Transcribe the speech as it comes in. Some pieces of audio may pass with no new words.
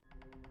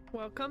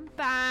Welcome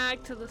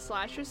back to the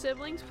Slasher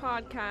Siblings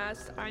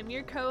podcast. I'm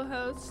your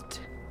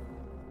co-host,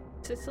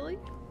 Cicely.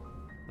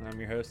 I'm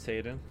your host,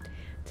 Hayden.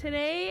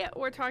 Today,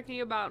 we're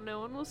talking about No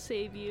One Will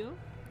Save You.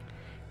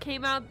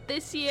 Came out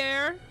this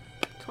year,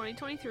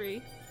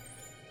 2023.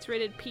 It's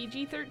rated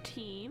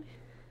PG-13.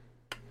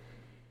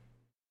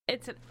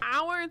 It's an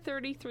hour and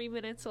 33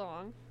 minutes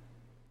long.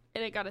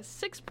 And it got a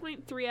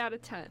 6.3 out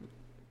of 10,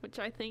 which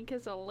I think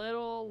is a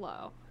little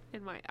low.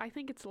 I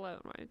think it's low in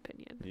my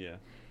opinion. Yeah.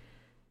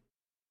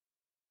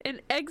 An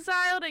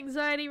exiled,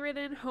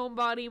 anxiety-ridden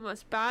homebody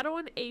must battle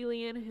an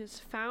alien who's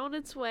found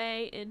its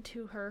way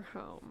into her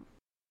home.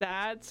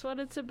 That's what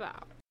it's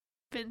about.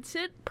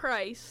 Vincent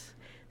Price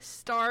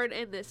starred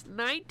in this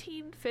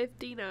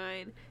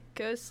 1959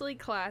 ghostly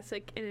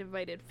classic and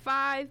invited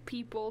 5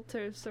 people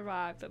to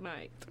survive the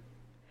night.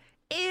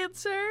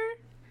 Answer: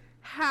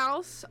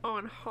 House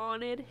on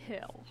Haunted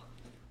Hill.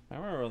 I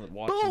remember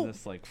watching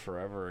this like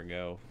forever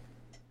ago.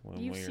 When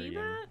You've we were seen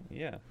young. that?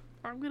 Yeah.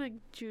 I'm gonna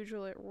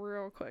Google it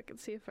real quick and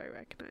see if I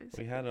recognize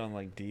We it. had it on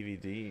like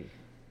DVD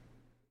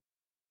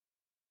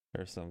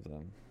or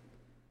something.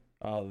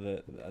 Oh,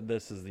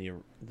 this is the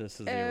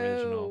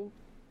original.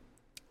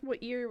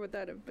 What year would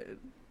that have been?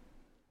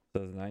 It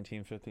says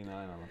 1959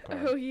 on the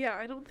card. Oh yeah,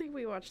 I don't think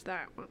we watched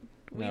that one.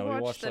 We No, we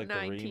watched the like, the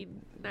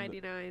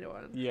 1999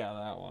 one. Yeah,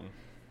 that one.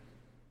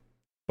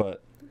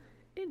 But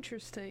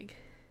Interesting.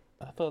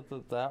 I thought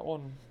that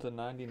one, the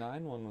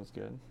 99 one, was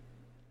good.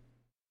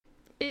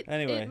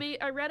 Anyway,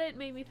 I read it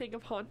made me think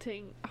of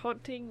Haunting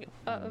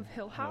of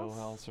Hill House.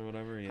 Hill House or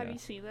whatever. Yeah. Have you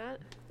seen that?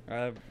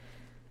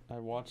 I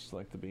watched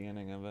like the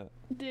beginning of it.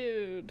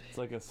 Dude, It's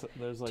like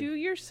there's like do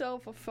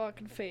yourself a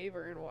fucking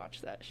favor and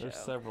watch that show. there's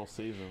several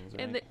seasons,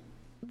 right? And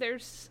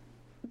there's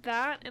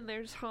that, and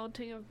there's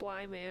Haunting of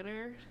Bly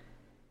Manor.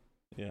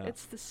 Yeah.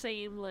 It's the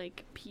same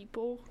like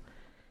people.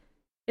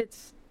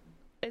 It's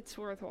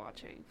worth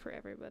watching for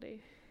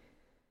everybody.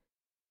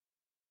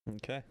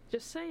 Okay.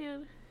 Just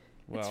saying.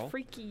 Well, It's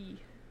freaky.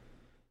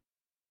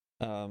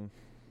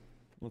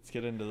 let's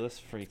get into this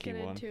freaky Get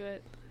one. into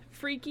it.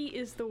 Freaky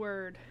is the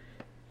word.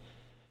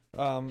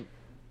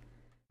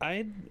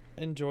 I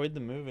enjoyed the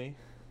movie.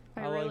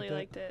 I really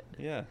liked it.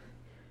 Yeah.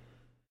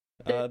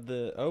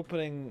 The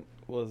opening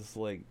was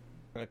like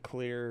a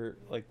clear,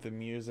 like the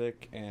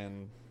music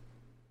and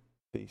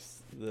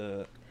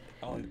the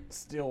I'll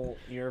steal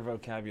your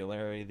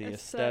vocabulary. The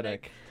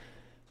aesthetic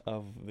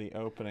of the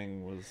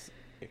opening was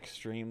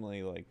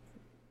extremely like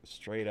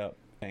straight up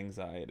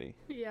anxiety.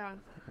 Yeah.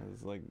 It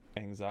was like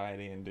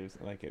anxiety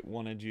induced, like it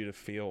wanted you to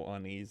feel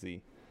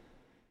uneasy.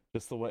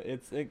 Just the way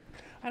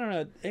I don't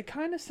know, it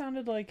kind of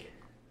sounded like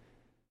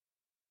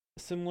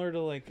similar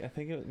to like I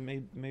think it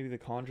maybe The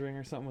Conjuring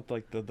or something with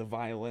like the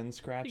violin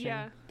scratching.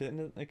 Yeah. Didn't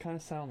it? It kind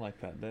of sounded like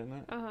that, didn't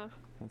it? Uh-huh.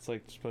 It's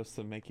like supposed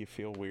to make you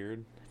feel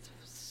weird.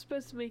 It's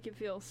supposed to make you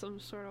feel some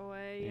sort of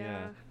way,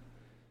 yeah.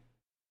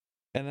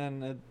 And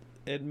then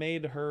it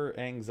made her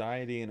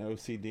anxiety and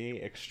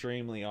OCD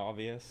extremely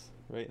obvious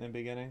right in the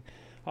beginning.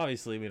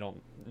 Obviously, we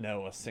don't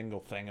know a single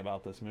thing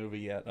about this movie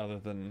yet other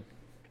than,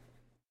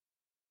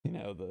 you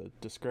know, the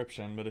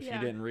description. But if you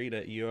didn't read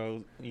it,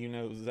 you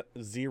know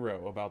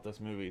zero about this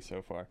movie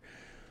so far.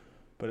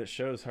 But it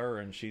shows her,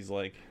 and she's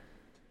like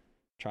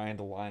trying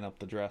to line up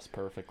the dress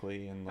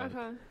perfectly, and like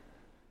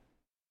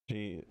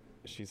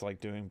she's like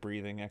doing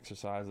breathing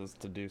exercises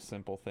to do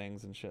simple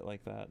things and shit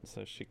like that.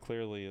 So she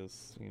clearly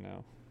is, you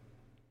know,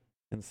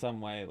 in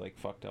some way like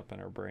fucked up in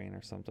her brain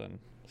or something.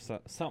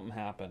 Something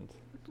happened.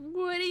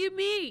 What do you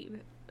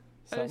mean?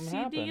 Something OCD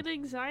happened. and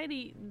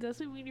anxiety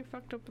doesn't mean you're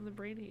fucked up in the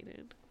brain,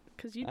 Hayden.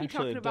 Because you'd be Actually,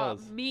 talking it about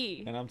does.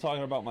 me. And I'm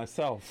talking about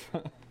myself.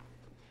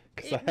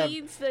 It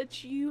means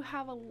that you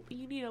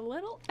need a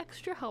little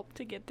extra help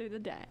to get through the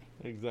day.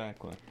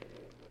 Exactly.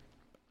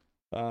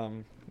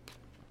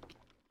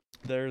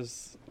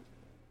 There's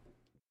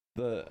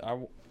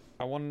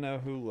I want to know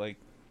who, like,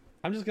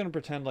 I'm just gonna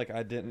pretend like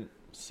I didn't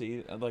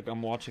see, like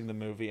I'm watching the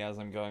movie as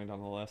I'm going down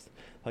the list.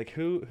 Like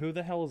who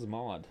the hell is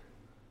Maud?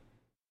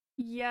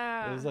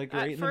 Yeah. It was, like,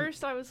 right At in the-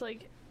 first I was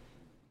like,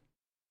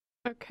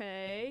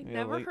 okay. Yeah,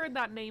 Never like- heard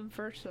that name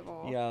first of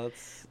all. Yeah,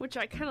 that's Which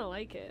I kind of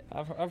like it.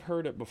 I've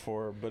heard it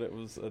before, but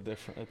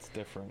it's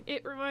different.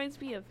 It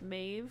reminds me of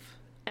Maeve,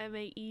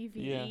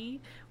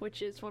 Maeve,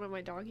 which is one of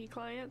my doggy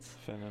clients.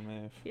 Finn and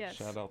Maeve. Yes.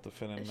 Shout out to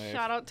Finn and Maeve.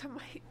 Shout out to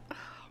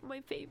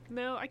my favorite.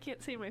 No, I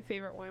can't say my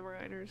favorite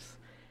Weimaraners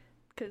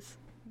because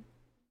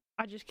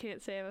I just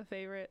can't say I have a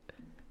favorite.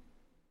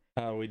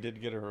 We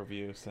did get a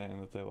review saying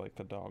that they like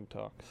the dog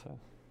talk, so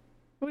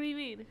What do you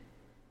mean?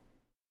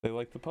 they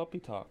like the puppy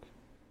talk.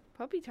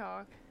 Puppy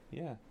talk?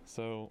 Yeah.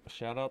 So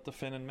shout out to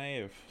Finn and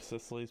Maeve,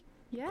 Cicely's.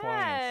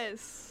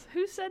 Yes.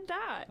 Who said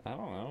that? I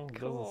don't know. It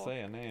Cool. doesn't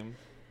say a name.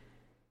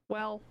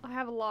 Well, I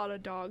have a lot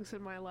of dogs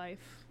in my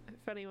life,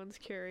 if anyone's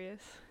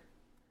curious.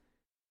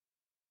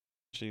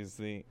 She's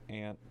the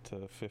aunt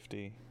to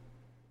 50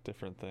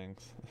 different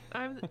things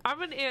I'm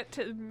an aunt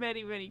to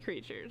many, many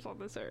creatures on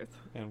this earth.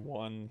 and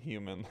one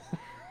human.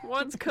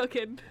 One's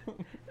cooking.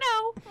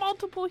 No,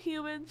 multiple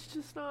humans,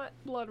 just not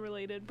blood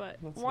related, but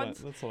That's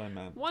one's what I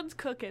meant. one's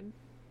cooking.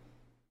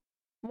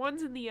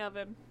 One's in the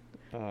oven.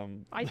 I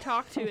I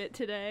talked to it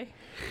today.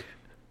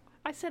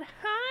 I said,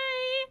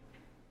 "Hi,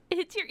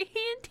 it's your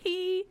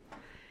auntie.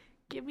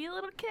 Give me a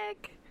little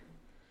kick."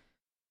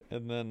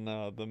 And then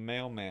the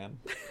mailman,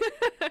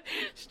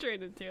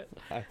 Straight into it.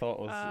 I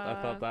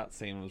thought that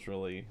scene was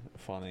really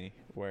funny,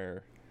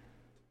 where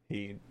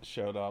he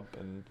showed up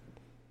and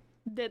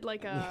Did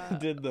like a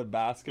did the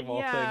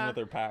basketball thing Yeah. with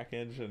her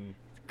package, and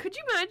Could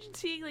you imagine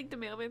seeing like the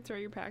mailman throw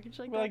your package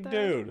like we're that? like,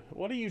 though? dude,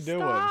 what are you doing?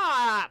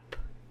 Stop.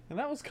 And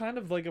that was kind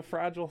of like a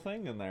fragile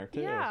thing in there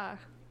too. Yeah,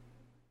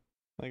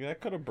 Like that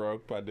could have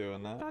broke by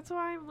doing that. that's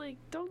why I'm like,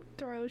 don't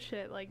throw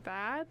shit like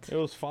that. It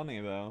was funny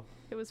though.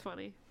 It was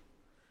funny.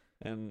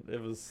 And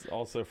it was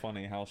also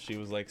funny how she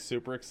was like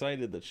super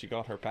excited that she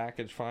got her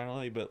package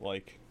finally, but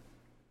like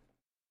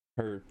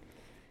her,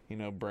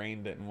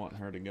 brain didn't want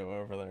her to go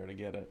over there to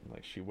get it.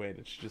 Like she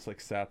waited. She just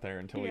like sat there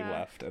until he Yeah.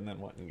 left and then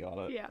went and got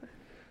it. Yeah.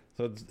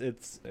 So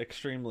it's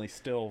extremely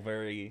still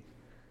very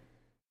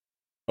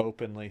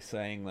openly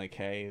saying like,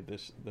 hey,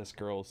 this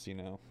girl's,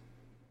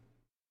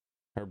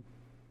 her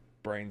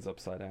brain's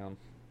upside down.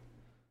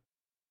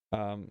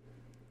 I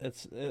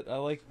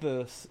like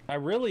this. I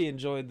really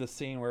enjoyed the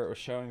scene where it was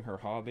showing her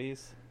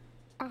hobbies.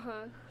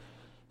 Uh-huh.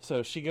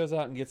 So she goes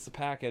out and gets the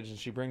package and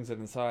she brings it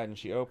inside and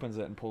she opens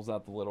it and pulls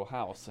out the little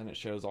house, and it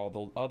shows all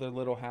the other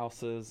little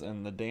houses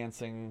and the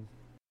dancing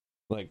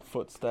like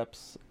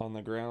footsteps on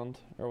the ground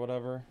or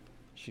whatever.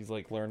 She's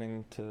like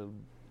learning to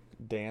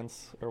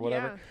dance or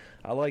whatever.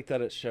 I like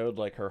that it showed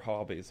like her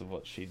hobbies of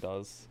what she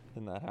does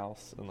in that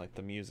house, and like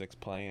the music's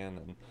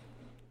playing,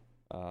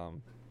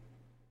 and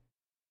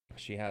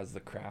she has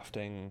the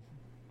crafting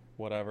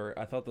whatever.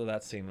 I thought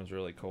that scene was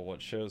really cool.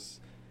 It shows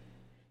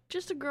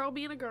Just a girl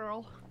being a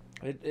girl.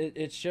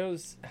 It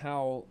shows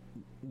how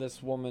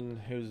this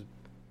woman, who's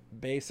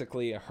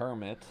basically a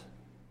hermit,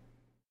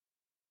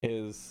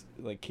 is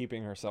like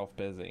keeping herself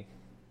busy,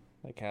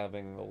 like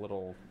having a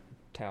little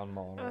town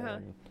monitor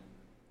and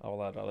all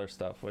that other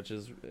stuff, which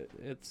is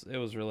it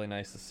was really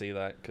nice to see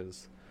that,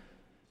 because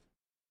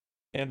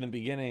in the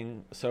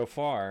beginning, so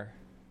far,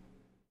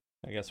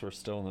 I guess we're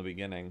still in the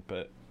beginning,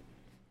 but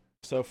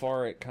so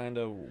far it kind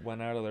of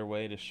went out of their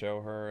way to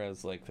show her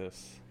as like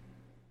this,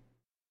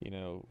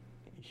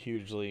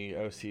 hugely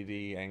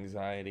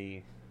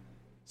OCD,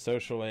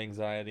 social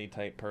anxiety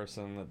type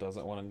person that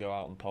doesn't want to go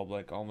out in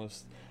public,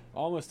 almost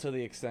to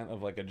the extent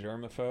of like a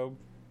germaphobe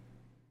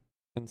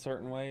in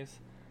certain ways.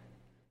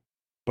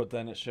 But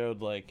then it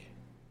showed like,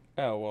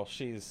 oh, well,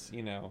 she's,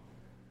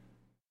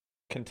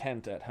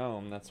 content at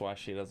home. That's why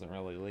she doesn't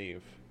really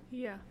leave.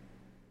 Yeah.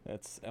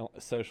 It's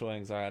social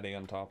anxiety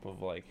on top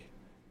of like,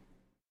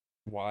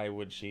 why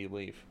would she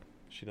leave?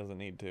 She doesn't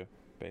need to,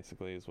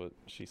 basically, is what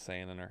she's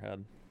saying in her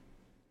head.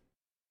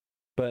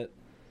 But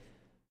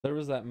there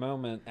was that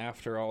moment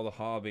after all the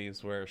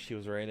hobbies where she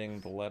was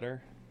writing the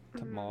letter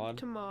to Maud.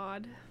 To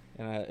Maud.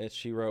 And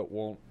she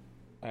wrote,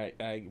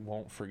 I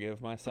won't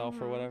forgive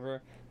myself or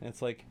whatever. And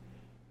it's like,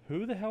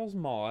 who the hell's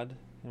Maud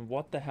and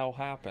what the hell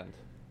happened?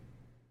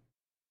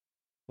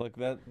 Like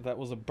that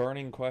was a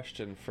burning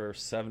question for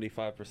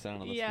 75% of this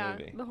movie. Yeah,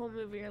 the whole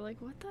movie. You're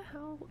like, what the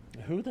hell?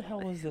 Who the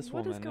hell is this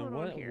What woman? is going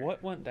on here?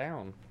 What went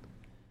down?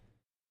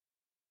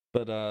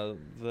 But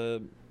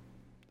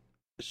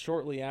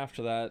shortly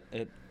after that,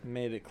 it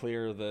made it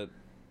clear that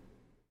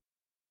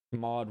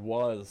Maud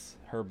was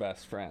her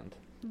best friend.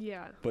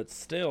 Yeah. But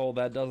still,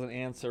 that doesn't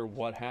answer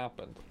what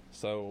happened.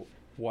 So,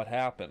 what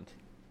happened?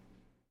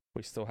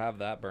 We still have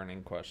that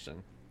burning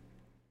question.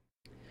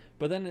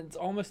 But then it's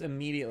almost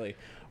immediately,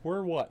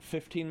 we're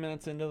 15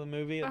 minutes into the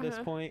movie at this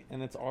point,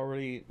 and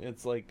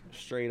it's like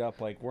straight up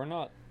like, we're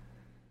not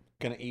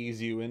gonna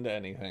ease you into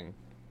anything.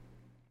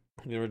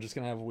 We're just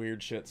gonna have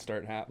weird shit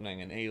start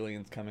happening and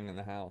aliens coming in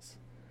the house.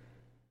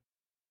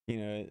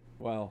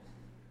 Well,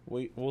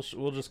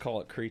 we'll just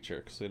call it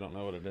creature because we don't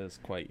know what it is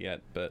quite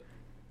yet, but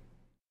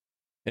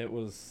it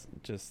was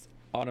just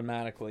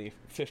automatically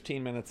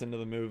 15 minutes into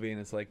the movie,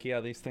 and it's like, yeah,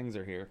 these things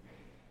are here.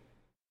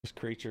 There's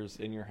creatures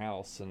in your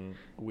house, and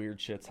weird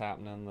shit's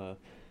happening. The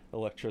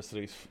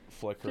electricity's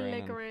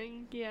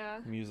flickering, yeah.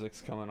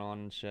 music's coming on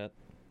and shit.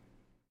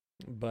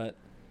 But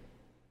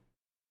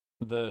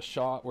the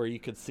shot where you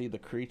could see the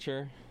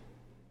creature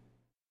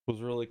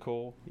was really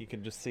cool. You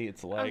could just see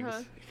its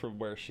legs from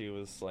where she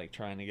was like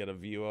trying to get a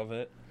view of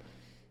it.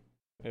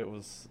 It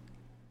was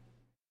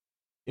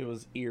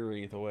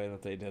eerie the way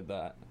that they did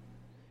that.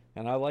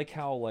 And I like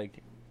how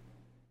like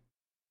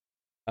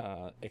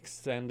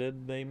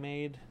extended they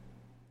made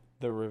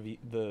the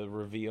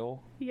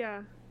reveal.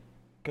 Yeah.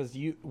 Because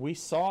we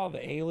saw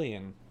the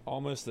alien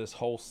almost this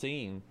whole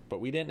scene, but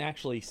we didn't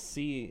actually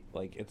see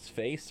like its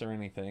face or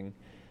anything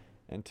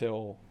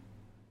until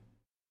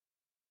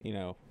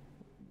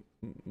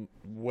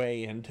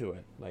way into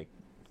it. Like,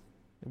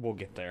 we'll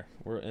get there.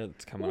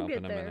 It's coming up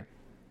in a minute.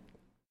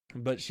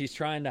 But she's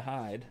trying to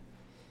hide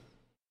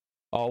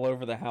all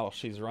over the house.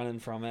 She's running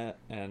from it,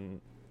 and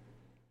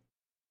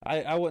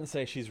I wouldn't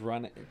say she's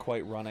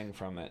quite running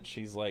from it.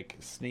 She's like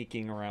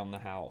sneaking around the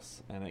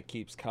house, and it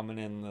keeps coming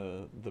in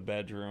the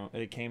bedroom.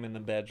 It came in the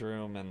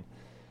bedroom, and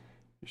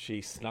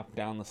she snuck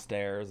down the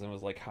stairs and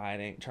was like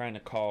hiding, trying to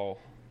call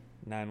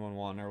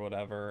 911 or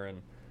whatever,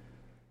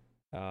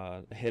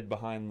 and hid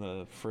behind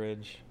the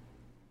fridge.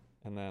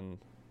 And then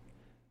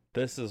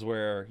this is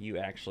where you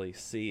actually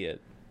see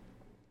it.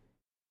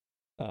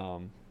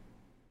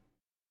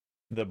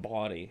 The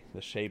body,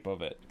 the shape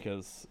of it,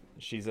 because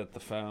she's at the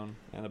phone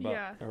and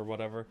or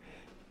whatever,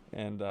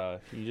 and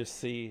you just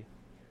see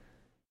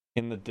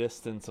in the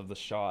distance of the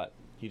shot,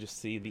 you just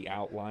see the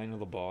outline of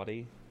the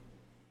body,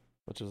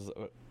 which is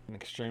an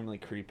extremely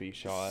creepy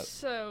shot.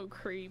 So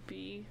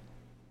creepy.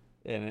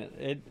 And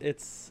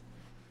it's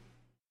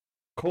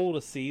cool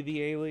to see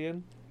the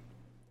alien,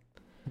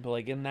 but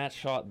like in that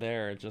shot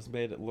there, it just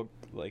made it look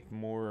like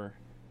more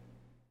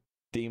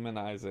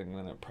demonizing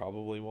than it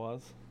probably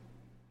was.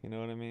 You know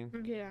what I mean?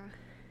 Yeah.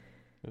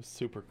 It was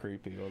super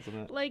creepy, wasn't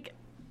it? Like,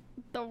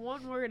 the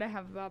one word I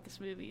have about this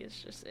movie is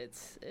just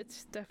it's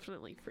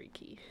definitely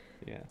freaky.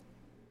 Yeah.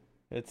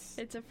 It's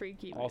a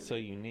freaky movie. Also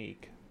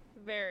unique.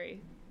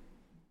 Very.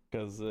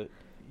 Because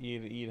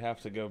you'd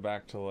have to go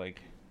back to, like,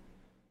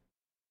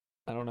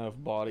 I don't know if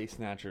Body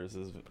Snatchers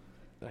is,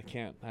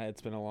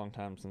 it's been a long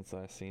time since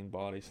I've seen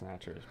Body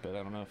Snatchers, but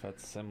I don't know if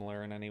that's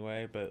similar in any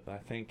way, but I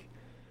think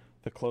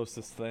the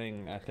closest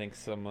thing, I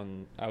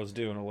was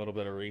doing a little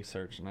bit of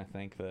research, and I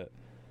think that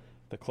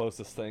the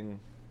closest thing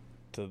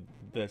to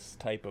this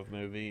type of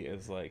movie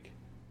is like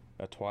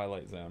a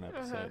Twilight Zone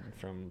episode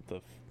from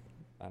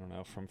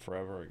from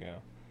forever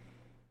ago.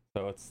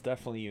 So it's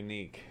definitely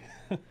unique.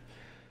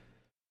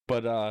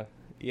 But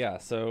yeah,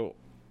 so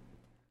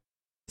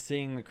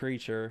seeing the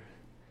creature,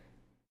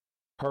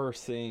 her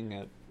seeing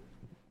it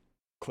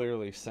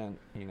clearly sent,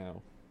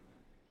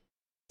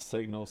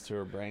 signals to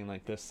her brain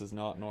like, this is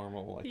not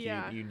normal, like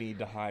you need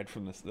to hide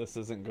from this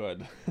isn't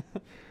good.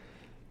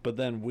 But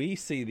then we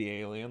see the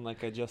alien,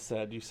 like I just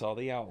said, you saw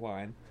the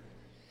outline,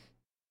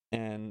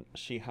 and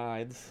she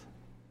hides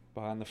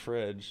behind the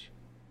fridge,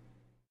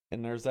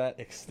 and there's that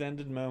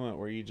extended moment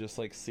where you just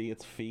like see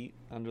its feet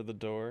under the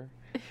door,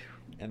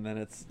 and then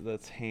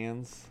its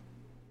hands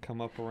come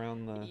up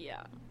around the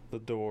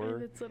door,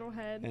 and its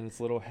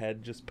little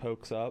head just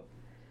pokes up.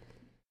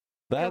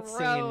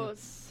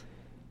 Gross.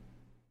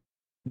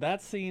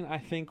 That scene, I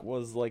think,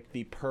 was like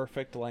the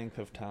perfect length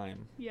of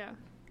time. Yeah.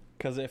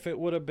 Because if it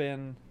would have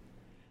been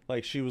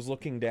like she was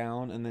looking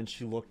down and then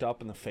she looked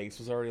up and the face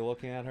was already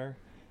looking at her,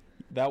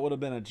 that would have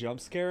been a jump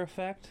scare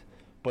effect,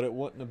 but it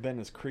wouldn't have been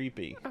as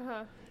creepy.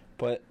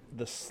 But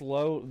the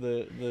slowness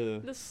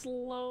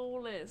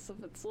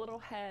of its little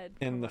head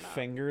and the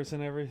fingers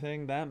and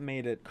everything, that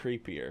made it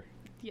creepier.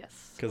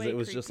 Yes. Because it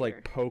was just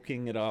like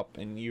poking it up,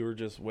 and you were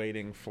just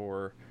waiting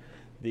for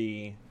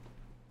the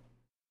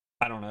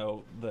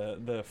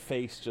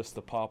face just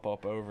to pop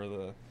up over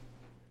the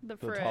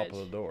top of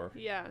the door.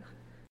 Yeah.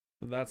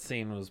 That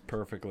scene was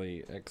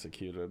perfectly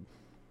executed,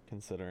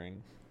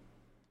 considering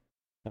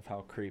of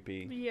how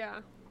creepy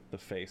the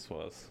face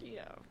was.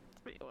 Yeah,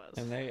 it was.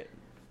 And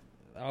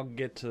I'll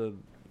get to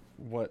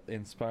what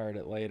inspired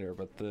it later,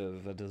 but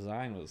the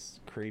design was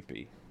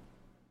creepy.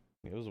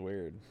 It was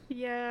weird.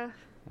 Yeah.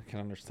 I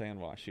can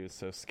understand why she was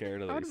so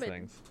scared of these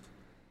things.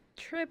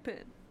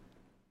 Tripping.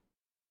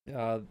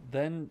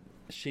 Then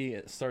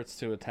she starts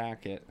to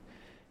attack it,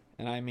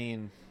 and I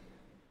mean,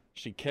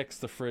 she kicks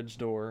the fridge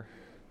door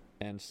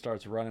and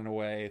starts running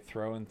away,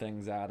 throwing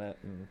things at it,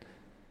 and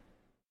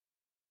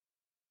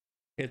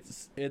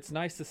it's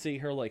nice to see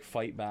her like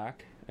fight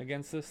back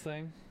against this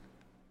thing.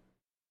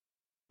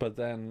 But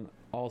then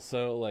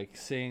also like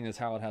seeing as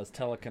how it has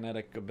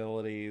telekinetic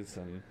abilities,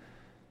 and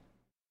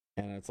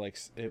it's like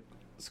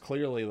it's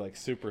clearly like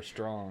super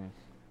strong.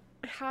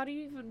 How do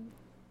you even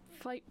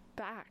fight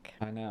back?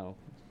 I know.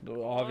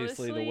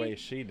 Obviously, honestly, the way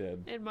she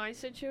did. In my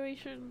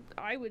situation,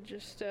 I would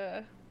just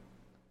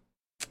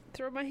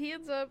throw my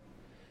hands up.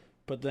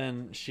 But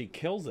then she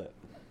kills it,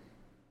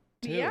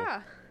 too.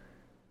 Yeah.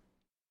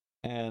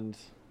 And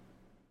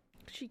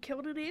she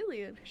killed an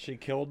alien. She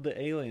killed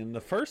the alien, the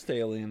first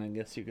alien, I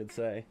guess you could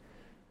say.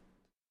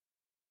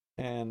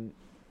 And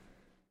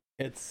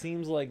it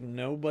seems like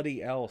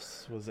nobody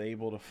else was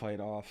able to fight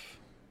off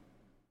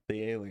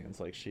the aliens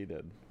like she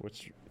did,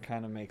 which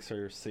kind of makes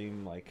her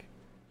seem like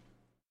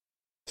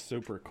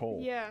super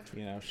cold. Yeah.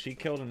 She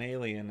killed an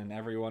alien and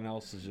everyone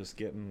else is just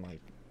getting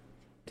like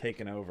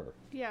taken over.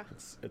 Yeah.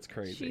 It's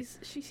crazy.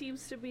 She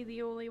seems to be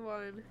the only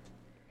one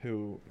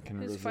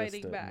who's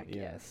fighting back.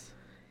 Yes.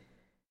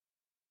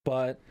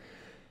 But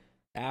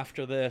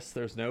after this,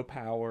 there's no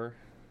power.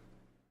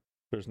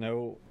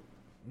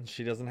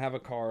 She doesn't have a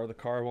car. The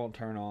car won't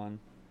turn on.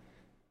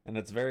 And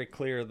it's very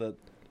clear that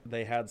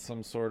they had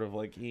some sort of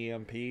like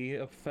EMP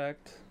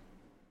effect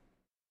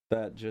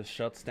that just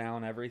shuts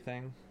down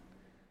everything.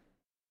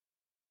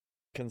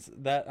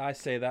 I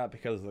say that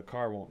because the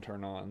car won't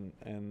turn on,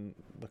 and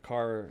the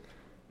car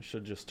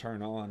should just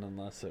turn on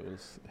unless it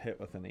was hit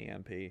with an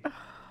EMP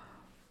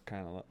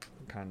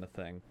kind of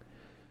thing.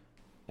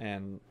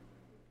 And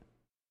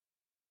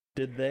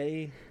did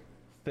they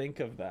think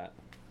of that?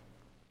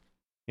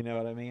 You know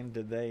what I mean?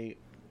 Did they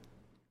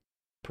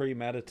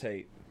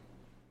premeditate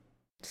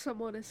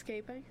Someone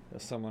escaping.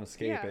 someone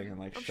escaping Yeah, and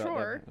like I'm shut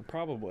sure. them.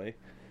 Probably.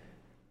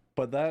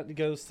 But that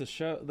goes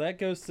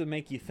to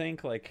make you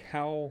think, like,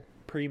 how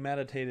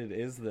premeditated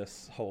is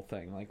this whole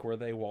thing? Like, were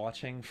they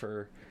watching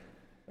for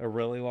a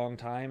really long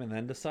time and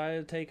then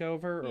decided to take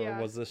over, or Yeah.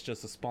 was this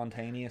just a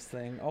spontaneous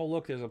thing? Oh,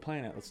 look, there's a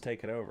planet, let's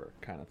take it over,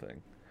 kind of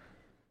thing.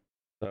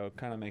 So it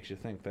kind of makes you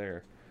think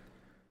there.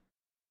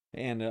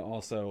 And it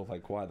also,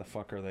 like, why the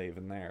fuck are they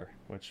even there?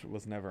 Which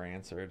was never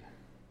answered.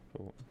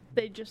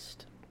 They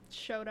just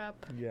showed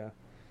up. Yeah.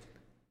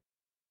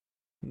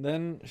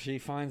 Then she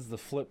finds the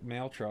flip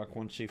mail truck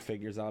once she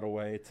figures out a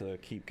way to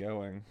keep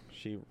going.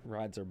 She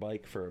rides her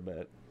bike for a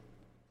bit,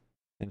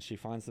 and she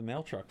finds the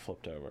mail truck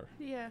flipped over.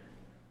 Yeah.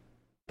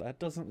 That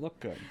doesn't look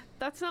good.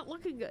 That's not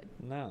looking good.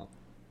 No.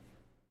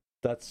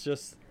 That's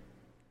just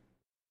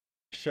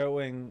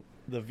showing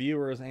the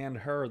viewers and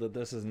her that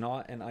this is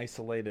not an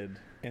isolated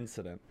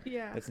incident.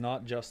 Yeah. It's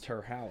not just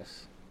her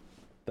house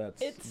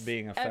that's It's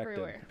being affected.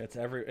 everywhere.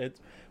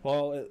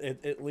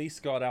 It at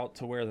least got out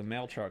to where the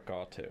mail truck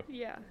got to.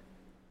 Yeah.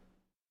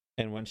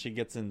 And when she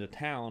gets into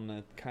town,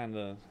 it kind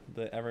of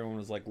everyone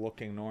was like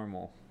looking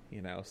normal,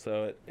 you know.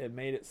 So it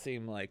made it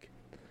seem like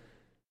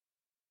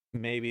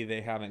maybe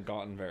they haven't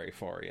gotten very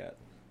far yet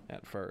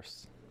at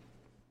first.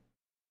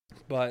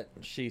 But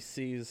she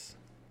sees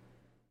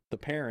the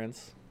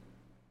parents.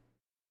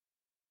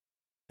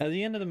 At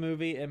the end of the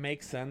movie, it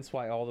makes sense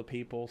why all the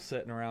people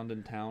sitting around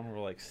in town were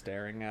like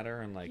staring at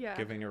her and like Yeah.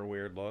 giving her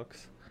weird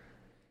looks.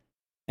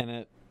 And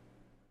it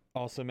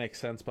also makes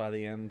sense by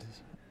the end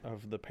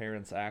of the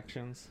parents'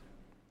 actions.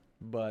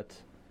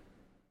 But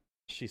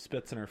she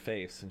spits in her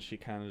face and she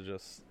kind of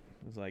just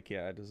was like,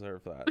 yeah, I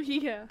deserve that.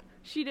 Yeah.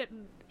 She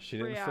didn't She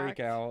didn't freak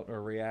out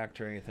or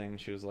react or anything.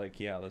 She was like,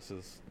 yeah, this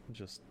is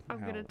just I'm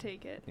how, gonna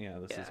take it. yeah,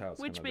 this is how it's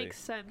Which gonna be. makes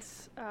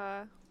sense.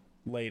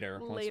 Later,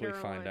 once later we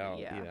find on, out,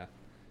 yeah. yeah.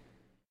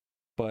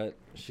 But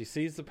she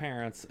sees the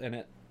parents, and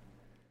it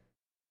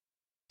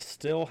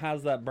still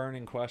has that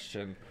burning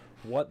question: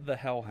 what the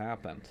hell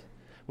happened?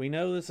 We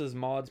know this is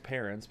Maud's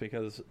parents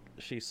because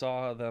she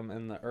saw them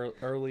in the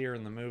earlier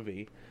in the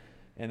movie,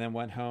 and then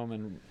went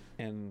home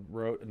and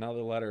wrote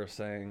another letter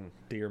saying,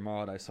 "Dear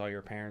Maud, I saw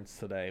your parents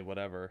today.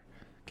 Whatever.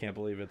 Can't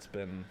believe it's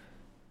been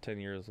 10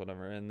 years,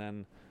 whatever." And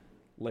then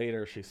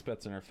later she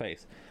spits in her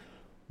face.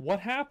 What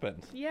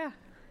happened? Yeah.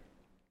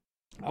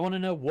 I want to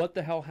know what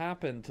the hell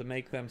happened to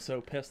make them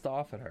so pissed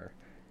off at her.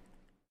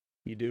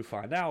 You do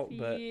find out,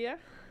 but Yeah.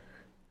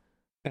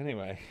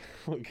 anyway,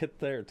 we'll get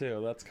there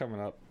too. That's coming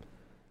up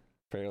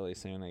fairly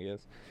soon, I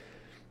guess.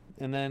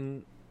 And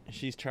then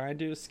she's trying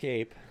to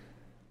escape,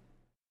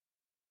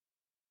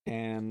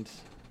 and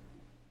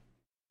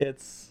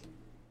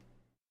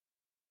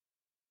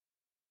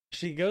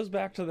she goes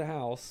back to the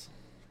house,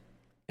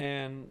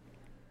 and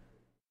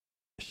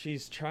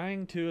she's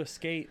trying to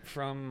escape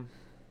from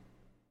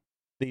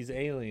these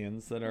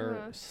aliens that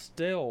are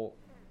still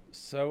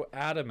so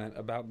adamant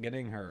about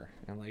getting her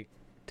and like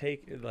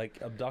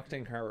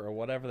abducting her or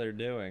whatever they're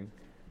doing.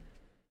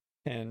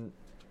 And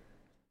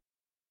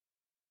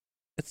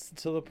it's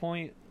to the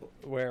point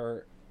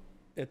where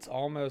it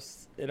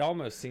almost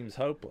seems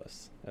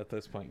hopeless at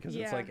this point, because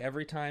it's Yeah. like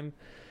every time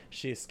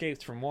she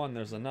escapes from one,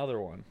 there's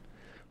another one,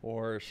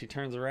 or she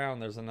turns around,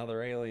 there's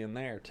another alien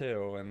there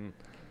too,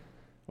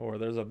 or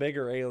there's a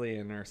bigger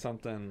alien or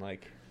something,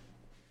 like.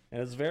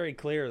 And it's very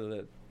clear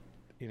that,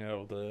 you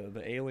know,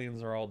 the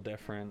aliens are all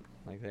different.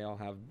 Like, they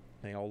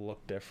all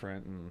look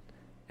different and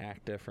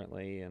act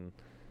differently, and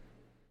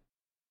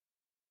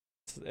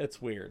it's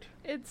weird.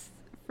 It's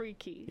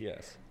freaky.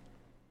 Yes.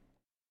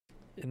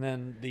 And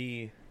then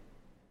the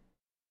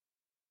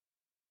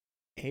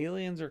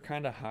aliens are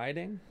kind of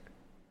hiding,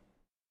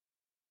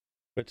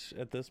 which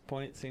at this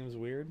point seems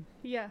weird.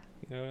 Yeah.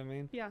 You know what I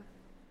mean? Yeah.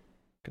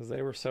 Because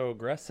they were so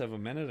aggressive a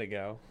minute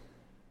ago.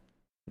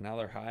 Now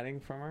they're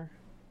hiding from her.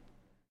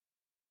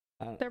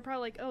 They're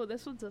probably like, oh,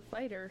 this one's a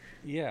fighter.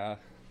 Yeah.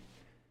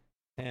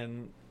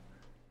 And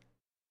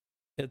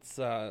it's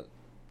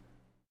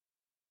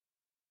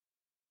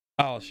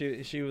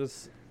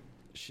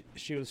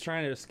she was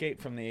trying to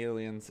escape from the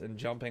aliens and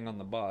jumping on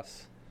the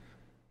bus.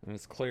 And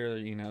it's clear,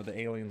 you know, the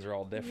aliens are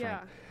all different.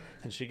 Yeah.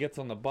 And she gets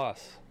on the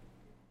bus,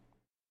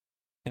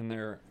 and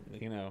they're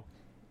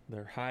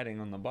hiding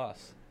on the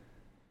bus.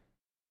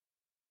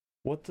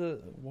 What's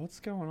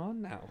going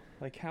on now?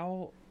 Like,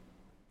 how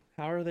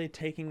are they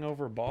taking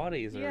over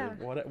bodies, or Yeah.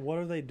 what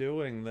are they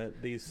doing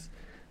that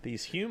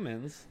these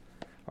humans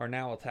are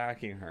now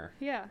attacking her?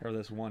 Yeah. Or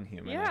this one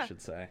human, Yeah. I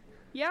should say.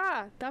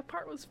 Yeah. That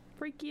part was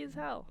freaky as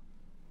hell.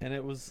 And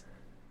it was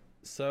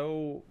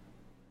so,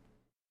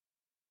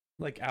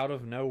 like, out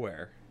of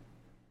nowhere.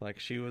 Like,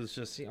 she was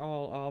just,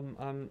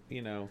 I'm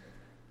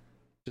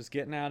just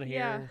getting out of here.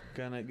 Yeah.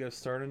 Gonna go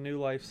start a new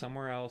life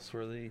somewhere else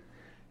where the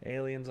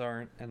aliens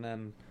aren't. And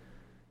then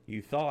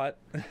you thought.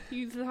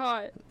 You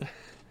thought.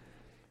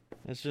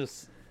 It's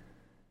just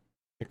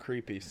a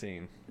creepy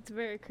scene. It's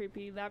very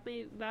creepy. That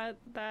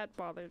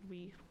bothered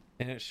me.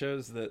 And it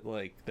shows that,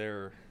 like,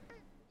 they're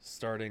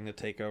starting to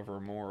take over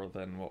more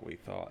than what we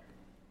thought.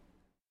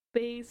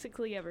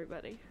 Basically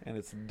everybody. And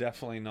it's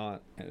definitely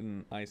not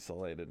an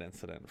isolated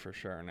incident for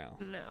sure now.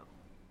 No.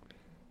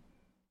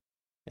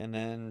 And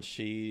then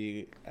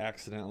she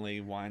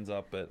accidentally winds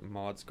up at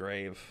Maud's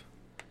grave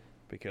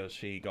because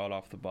she got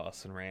off the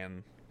bus and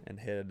ran and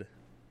hid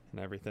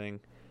and everything.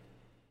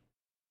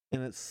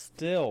 And it's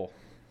still,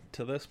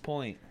 to this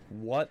point,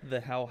 what the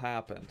hell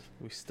happened?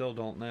 We still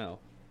don't know.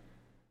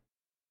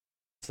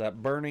 It's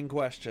that burning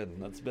question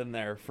that's been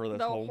there for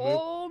this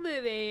whole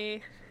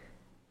movie.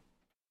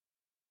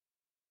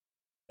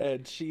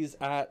 And she's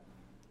at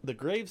the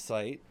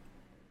gravesite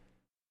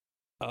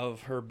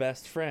of her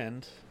best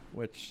friend,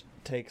 which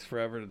takes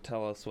forever to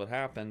tell us what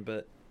happened,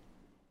 but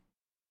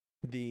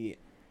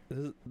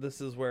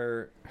this is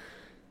where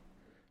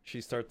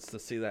she starts to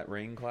see that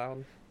rain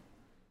cloud,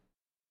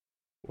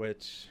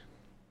 which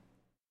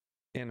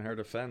in her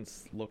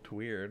defense looked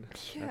weird.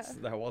 Yeah.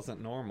 That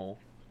wasn't normal.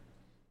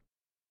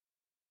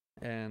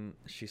 And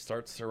she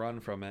starts to run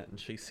from it, and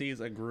she sees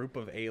a group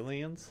of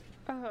aliens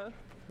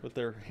with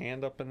their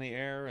hand up in the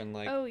air and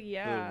like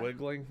the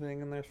wiggling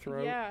thing in their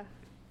throat. Yeah.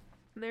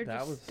 And they're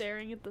just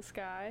staring at the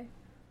sky.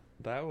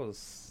 That was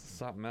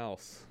something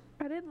else.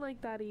 I didn't like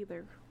that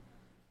either.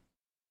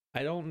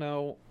 I don't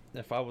know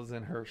if I was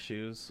in her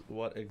shoes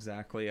what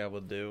exactly I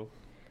would do.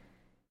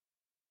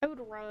 I would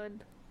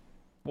run.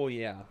 Well,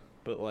 yeah,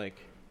 but like,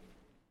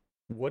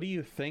 what do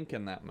you think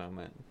in that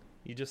moment?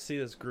 You just see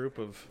this group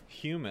of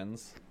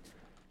humans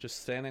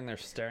just standing there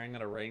staring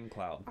at a rain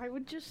cloud. I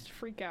would just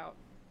freak out.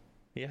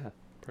 Yeah,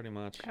 pretty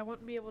much. I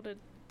wouldn't be able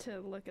to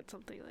look at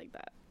something like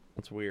that.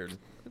 That's weird.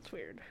 It's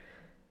weird.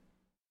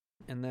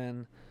 And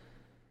then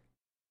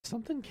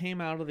something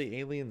came out of the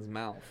alien's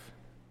mouth.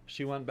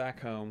 She went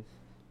back home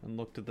and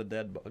looked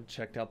at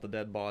checked out the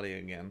dead body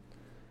again.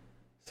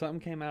 Something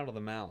came out of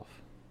the mouth.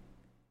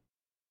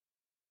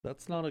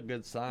 That's not a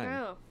good sign.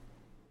 No.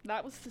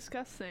 That was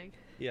disgusting.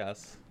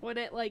 Yes. When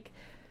it like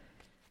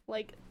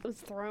was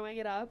throwing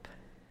it up.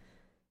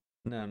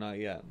 No, not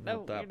yet.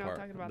 Not that you're part.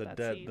 Not talking about the that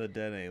dead scene. the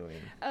dead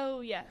alien.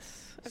 Oh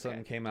yes. Okay.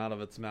 Something came out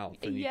of its mouth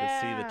and you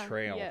could see the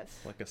trail. Yes.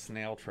 Like a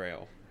snail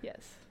trail.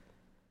 Yes.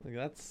 Like,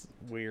 that's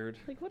weird.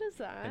 Like, what is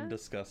that? And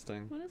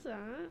disgusting. What is that?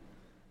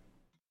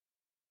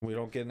 We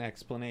don't get an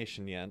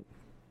explanation yet.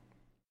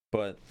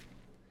 But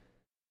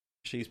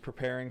she's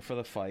preparing for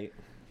the fight.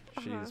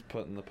 She's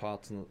putting the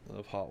pots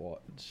of hot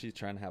water. She's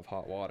trying to have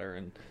hot water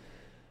and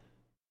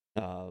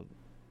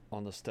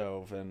on the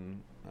stove,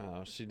 and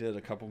she did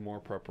a couple more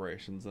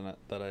preparations in it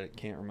that I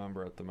can't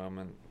remember at the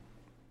moment.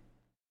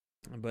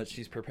 But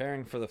she's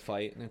preparing for the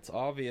fight, and it's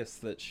obvious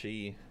that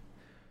she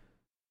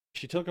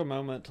took a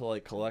moment to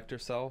like collect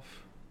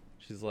herself.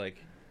 She's like,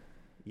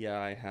 yeah,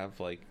 I have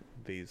like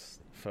these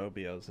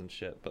phobias and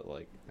shit, but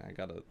like I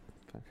gotta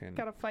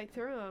fight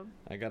through them.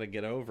 I gotta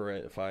get over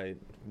it if I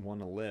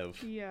want to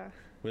live. Yeah.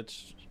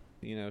 Which,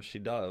 you know, she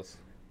does.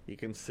 You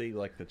can see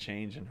like the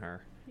change in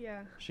her.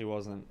 Yeah. She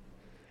was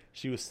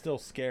still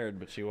scared,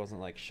 but she wasn't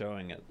like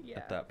showing it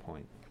at that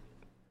point.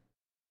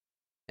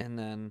 And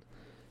then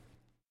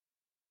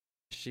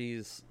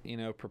she's,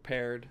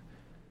 prepared.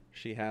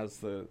 She has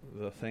the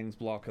things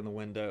blocking the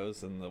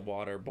windows and the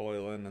water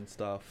boiling and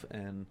stuff,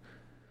 and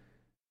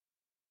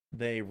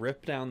they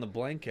rip down the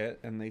blanket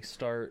and they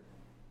start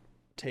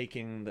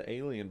taking the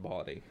alien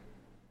body.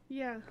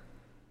 Yeah.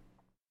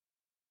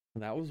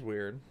 That was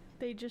weird.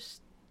 They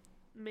just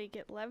make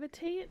it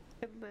levitate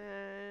and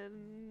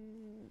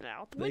then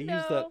out the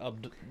window. They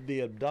use the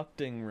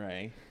abducting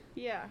ray.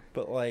 Yeah.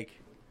 But like,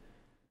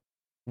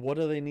 what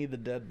do they need the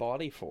dead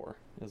body for?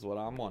 Is what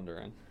I'm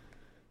wondering.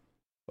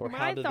 Or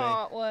my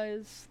thought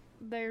was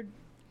they're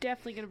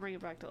definitely gonna bring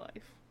it back to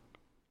life.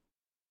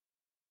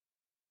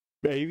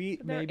 Maybe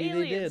aliens,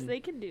 they did. They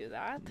can do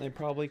that. They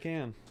probably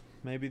can.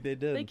 Maybe they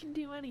did. They can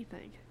do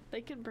anything.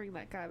 They can bring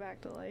that guy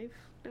back to life.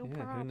 No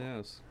problem. Who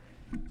knows?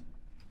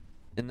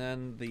 And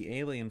then the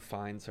alien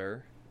finds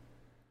her.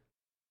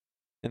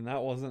 And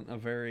that wasn't a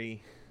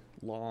very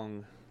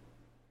long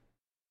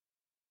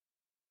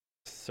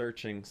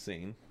searching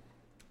scene.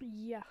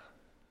 Yeah.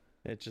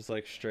 It just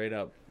like straight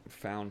up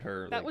found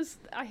her.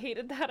 I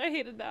hated that.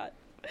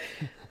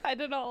 I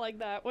did not like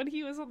that. When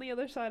he was on the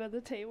other side of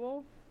the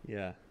table.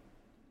 Yeah.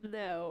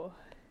 No.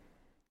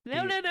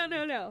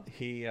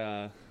 He,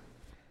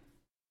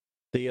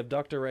 the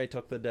abductor ray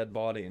took the dead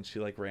body and she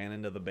like ran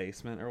into the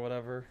basement or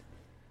whatever.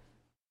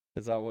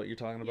 Is that what you're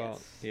talking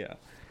about? Yes. Yeah.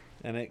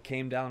 And it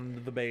came down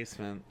into the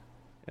basement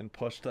and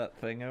pushed that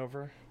thing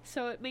over.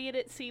 So it made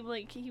it seem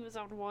like he was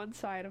on one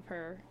side of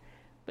her,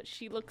 but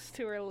she looks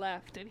to her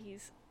left and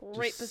he's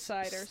right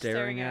beside her,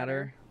 staring at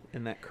her.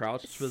 In that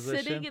crouched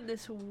position. Sitting in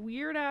this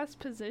weird ass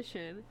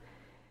position.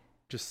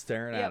 Just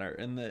staring at her.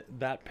 And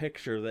that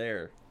picture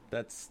there,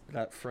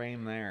 that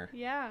frame there.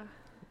 Yeah.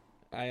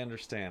 I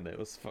understand. It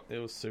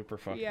was super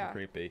fucking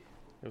creepy.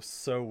 It was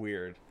so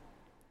weird.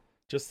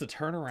 Just to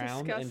turn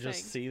around and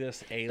just see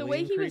this alien creature. The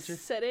way he was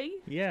sitting.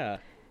 Yeah.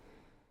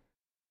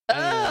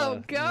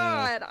 Oh,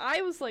 God. No.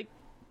 I was like,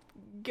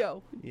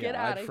 go. Get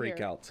out of here. I'd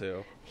freak out,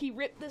 too. He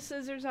ripped the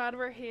scissors out of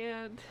her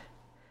hand.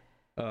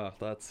 Oh,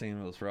 that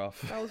scene was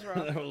rough. That was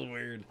rough. That was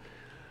weird.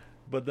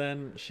 But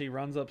then she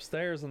runs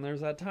upstairs and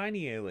there's that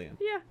tiny alien.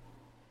 Yeah.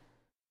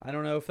 I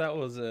don't know if that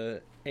was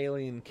a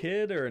alien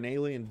kid or an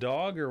alien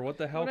dog or what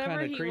the hell Whatever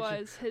kind of he creature.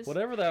 was,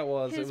 Whatever that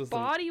was, his it was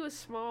body was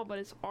small, but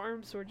his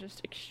arms were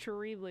just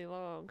extremely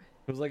long.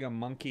 it was like a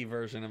monkey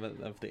version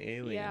of the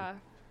alien. Yeah.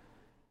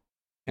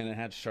 And it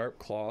had sharp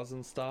claws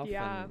and stuff.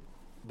 Yeah. And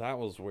that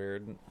was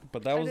weird.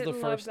 But that was the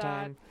didn't love first that.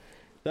 time.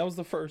 That was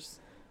the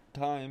first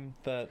time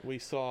that we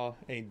saw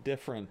a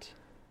different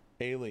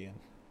alien.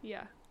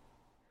 Yeah.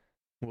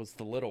 Was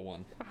the little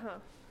one. Uh-huh.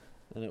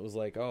 And it was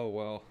like, oh,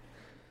 well,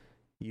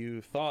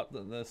 you thought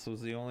that this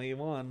was the only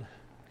one.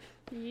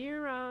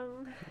 You're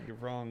wrong. You're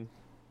wrong.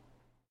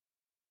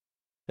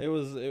 It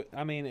was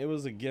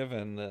a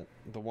given that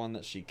the one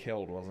that she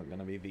killed wasn't going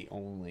to be the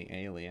only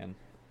alien.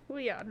 Well,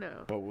 yeah,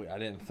 no. But I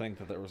didn't think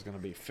that there was going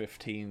to be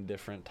 15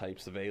 different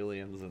types of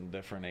aliens and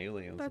different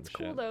aliens. That's and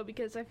cool, shit. though,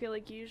 because I feel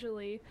like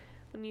usually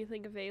when you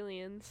think of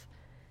aliens,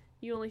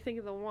 you only think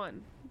of the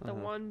one. The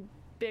one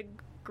big,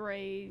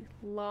 gray,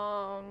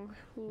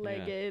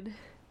 long-legged.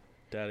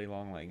 Daddy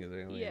Longlegs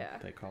alien, Yeah.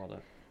 they called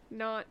it.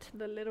 Not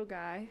the little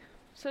guy.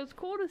 So it's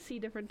cool to see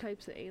different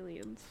types of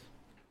aliens.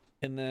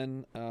 And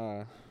then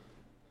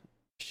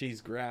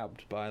she's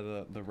grabbed by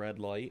the red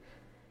light.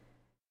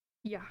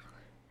 Yeah.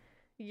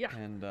 Yeah.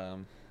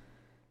 And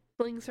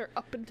Flings her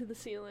up into the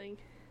ceiling.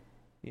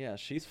 yeah,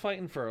 she's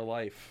fighting for her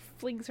life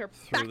Flings her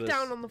Through back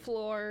down on the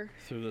floor.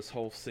 through this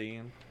whole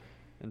scene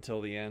until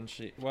the end.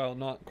 Well,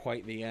 not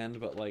quite the end,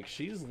 but like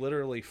she's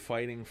literally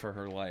fighting for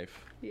her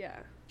life, Yeah.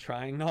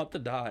 trying not to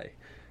die.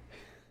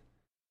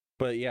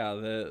 But yeah,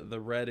 the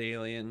red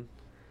alien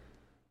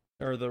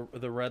or the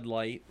red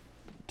light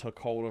took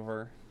hold of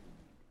her.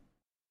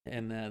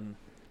 And then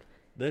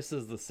this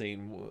is the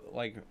scene,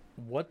 like,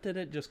 what did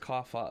it just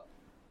cough up?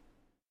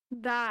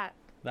 That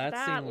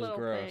Scene was little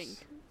gross. thing.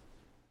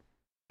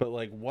 But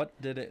like what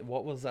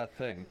was that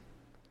thing?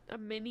 A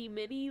mini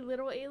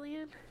little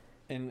alien?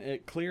 And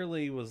it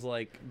clearly was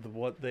like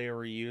what they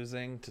were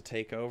using to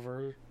take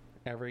over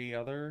every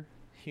other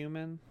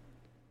human.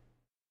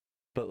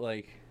 But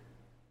like,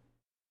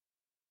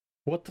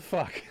 what the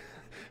fuck?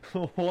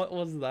 What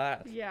was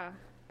that? Yeah.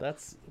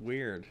 That's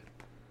weird.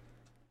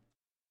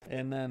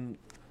 And then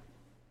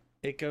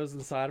it goes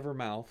inside of her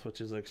mouth,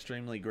 which is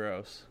extremely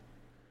gross.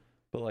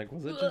 But like,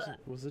 was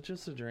it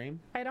just a dream?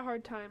 I had a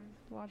hard time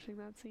watching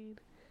that scene.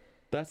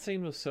 That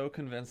scene was so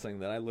convincing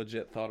that I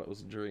legit thought it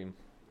was a dream.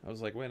 I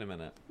was like, wait a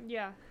minute.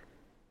 Yeah.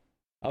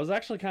 I was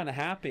actually kind of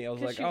happy. I was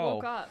 'Cause like, she oh,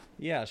 woke up.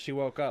 yeah, she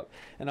woke up.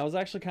 And I was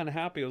actually kind of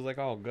happy. I was like,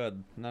 oh,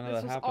 good. None of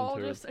This that was happened all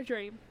to her. just a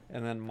dream.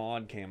 And then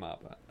Maud came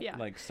up. Yeah.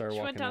 Like, started She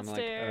walking went in like,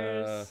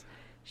 downstairs.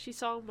 She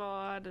saw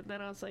Maud, and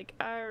then I was like,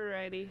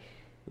 alrighty.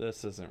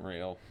 this isn't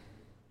real.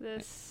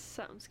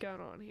 Something's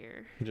going on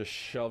here. Just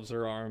shoves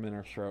her arm in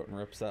her throat and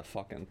rips that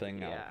fucking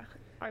thing out. Yeah.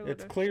 I It's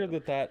would've clear too.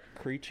 that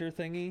creature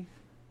thingy,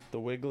 the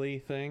wiggly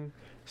thing,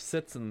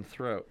 sits in the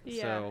throat.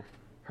 Yeah. So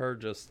her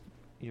just,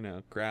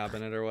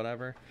 grabbing it or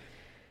whatever.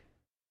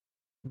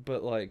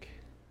 But like,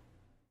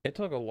 it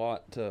took a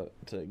lot to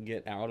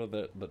get out of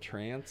the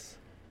trance.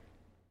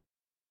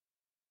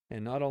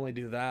 And not only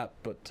do that,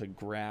 but to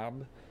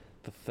grab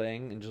the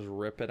thing and just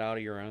rip it out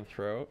of your own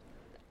throat.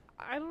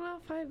 I don't know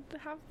if I'd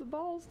have the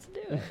balls to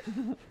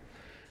do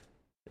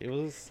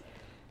it.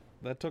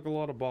 That took a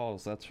lot of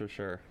balls, that's for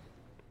sure.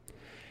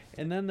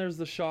 And then there's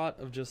the shot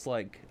of just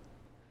like,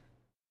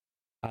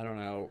 I don't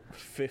know,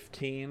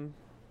 15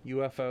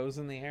 UFOs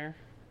in the air.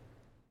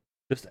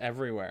 Just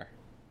everywhere.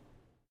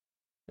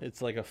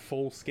 It's like a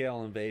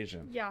full-scale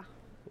invasion. Yeah.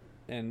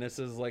 And this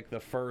is like the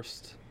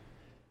first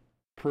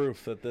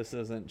proof that this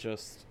isn't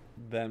just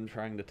them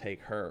trying to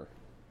take her.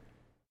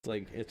 It's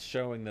like, it's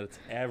showing that it's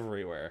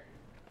everywhere.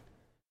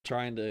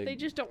 Trying to... They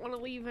just don't want to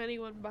leave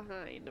anyone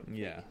behind. I'm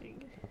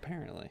thinking.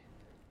 Apparently.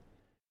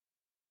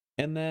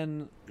 And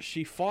then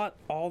she fought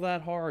all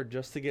that hard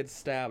just to get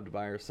stabbed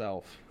by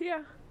herself.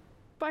 Yeah.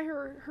 By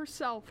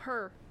herself.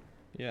 Her.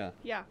 Yeah.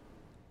 Yeah.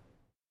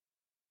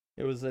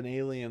 It was an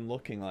alien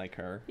looking like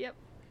her. Yep.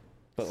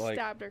 But like...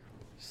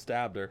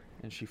 Stabbed her.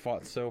 And she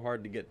fought so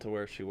hard to get to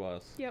where she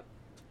was. Yep.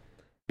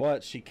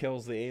 But she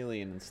kills the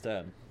alien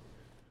instead.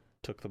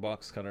 Took the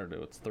box cutter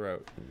to its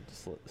throat and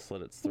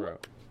slit its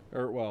throat.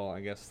 Or, well,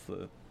 I guess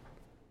the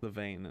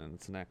vein in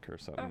its neck or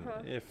something.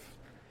 If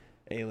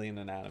alien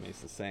anatomy is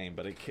the same,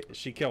 but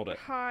she killed it.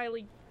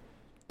 Highly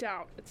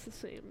doubt it's the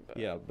same. But...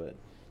 Yeah, but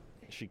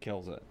she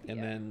kills it. And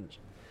Yeah. then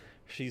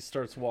she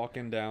starts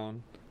walking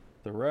down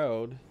the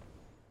road.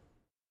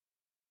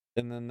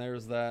 And then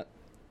there's that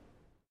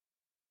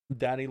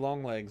Daddy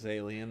Longlegs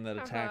alien that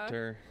attacked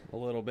her a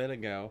little bit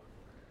ago.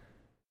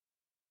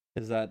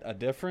 Is that a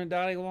different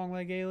Daddy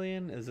Longleg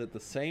alien? Is it the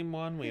same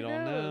one? We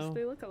don't know.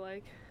 They look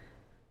alike.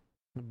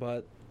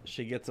 But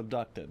she gets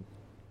abducted.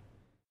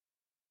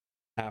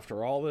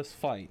 After all this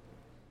fight,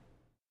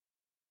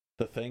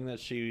 the thing that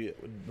she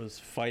was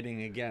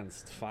fighting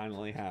against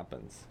finally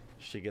happens.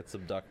 She gets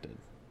abducted.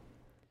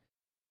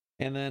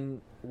 And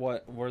then,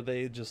 what, were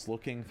they just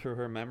looking through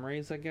her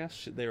memories, I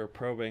guess? They were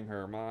probing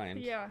her mind.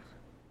 Yeah.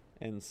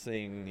 And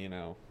seeing,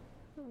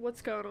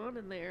 What's going on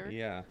in there?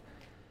 Yeah.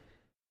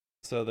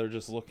 So they're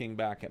just looking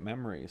back at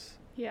memories.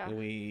 Yeah. And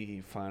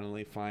we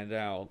finally find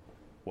out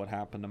what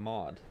happened to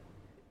Maud.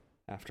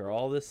 After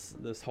all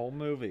this whole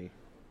movie,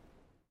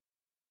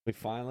 we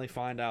finally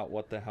find out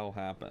what the hell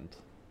happened.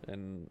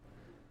 And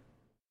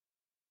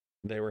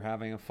they were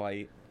having a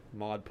fight.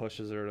 Maud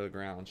pushes her to the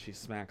ground. She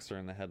smacks her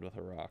in the head with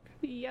a rock.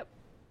 Yep.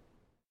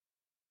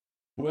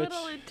 Which,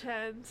 Little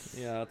intense.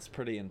 yeah, that's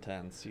pretty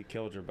intense. You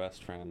killed your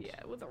best friend.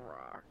 Yeah, with a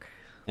rock.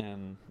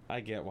 And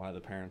I get why the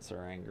parents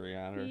are angry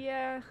at her.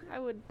 Yeah,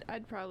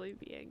 I'd probably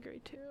be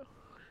angry too.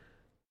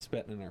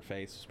 Spitting in her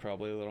face was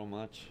probably a little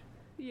much.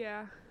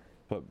 Yeah.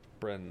 But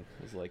Bryn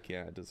was like,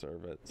 yeah, I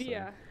deserve it. So.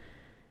 Yeah.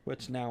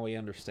 Which now we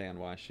understand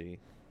why she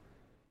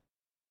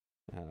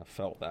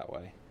felt that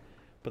way.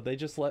 But they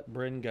just let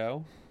Bryn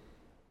go.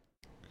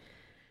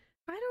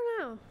 I don't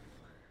know.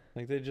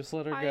 Like, they just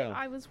let her go.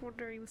 I was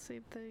wondering the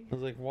same thing. I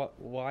was like, what?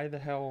 Why the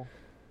hell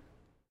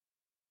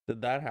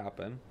did that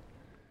happen?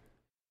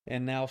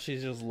 And now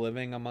she's just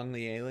living among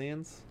the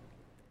aliens?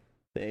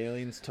 The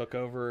aliens took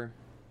over,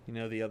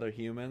 the other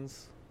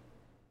humans?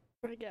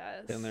 I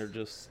guess. And they're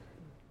just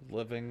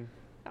living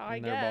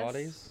in guess. their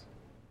bodies?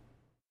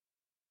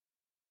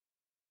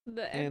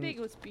 The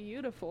ending was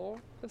beautiful,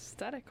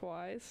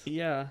 aesthetic-wise.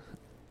 Yeah,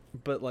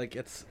 but, like,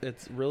 it's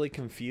really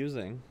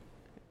confusing.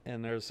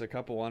 And there's a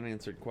couple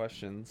unanswered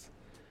questions.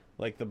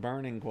 Like the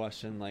burning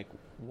question, like,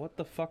 what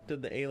the fuck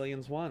did the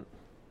aliens want?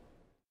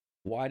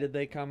 Why did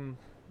they come?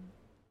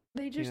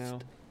 They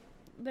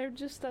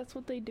just, that's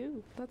what they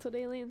do. That's what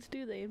aliens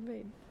do, they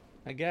invade.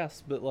 I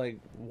guess, but, like,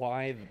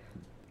 why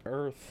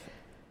Earth?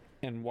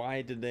 And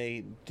why did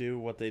they do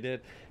what they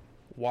did?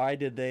 Why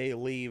did they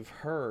leave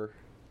her,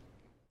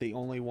 the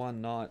only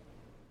one not,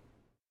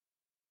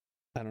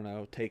 I don't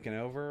know, taken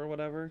over or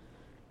whatever?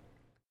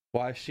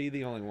 Why is she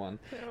the only one?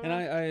 And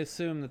I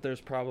assume that there's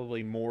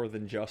probably more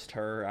than just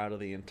her out of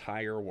the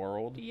entire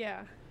world.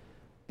 Yeah.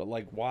 But,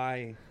 like,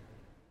 why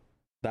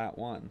that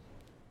one?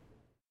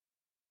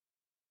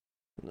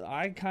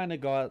 I kind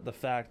of got the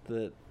fact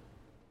that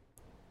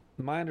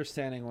my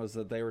understanding was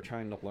that they were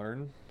trying to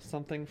learn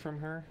something from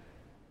her.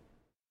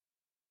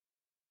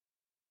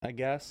 I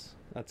guess.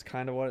 That's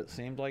kind of what it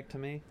seemed like to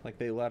me. Like,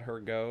 they let her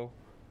go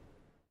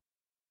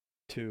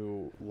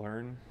to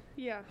learn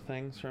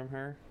things from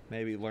her.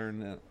 Maybe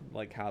learn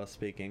like how to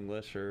speak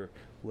English or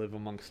live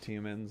amongst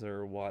humans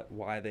or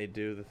why they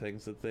do the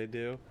things that they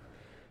do.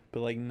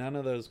 But, like, none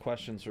of those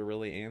questions were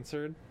really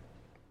answered.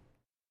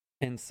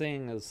 And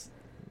seeing as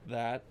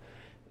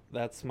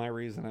that's my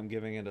reason I'm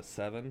giving it a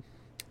 7.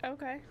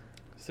 Okay.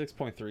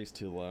 6.3 is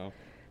too low.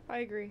 I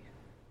agree.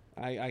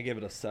 I give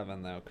it a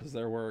 7 though, because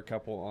there were a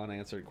couple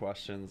unanswered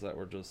questions that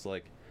were just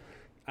like,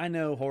 I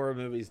know horror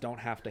movies don't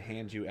have to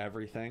hand you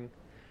everything,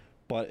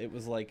 but it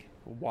was like,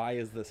 why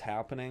is this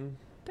happening?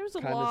 There's a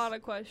lot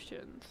of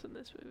questions in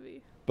this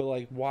movie. But,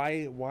 like,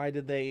 why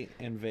did they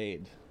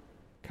invade?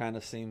 Kind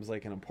of seems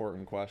like an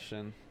important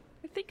question.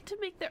 I think to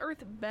make the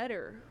Earth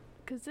better,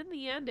 because in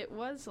the end it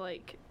was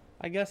like...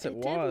 I guess it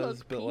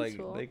was, but,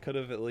 peaceful. Like, they could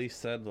have at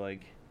least said,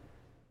 like,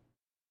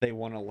 they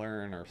want to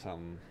learn or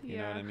something. You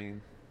know what I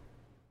mean?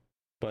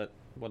 But,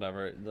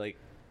 whatever. Like,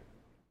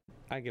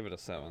 I give it a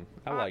 7.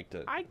 I liked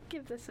it. I'd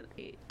give this an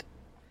 8.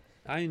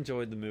 I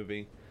enjoyed the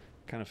movie.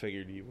 Kind of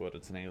figured you would.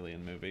 It's an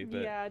alien movie,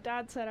 but yeah,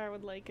 Dad said I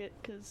would like it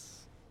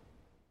because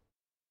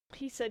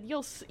he said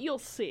you'll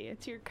see,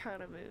 it's your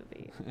kind of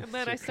movie. And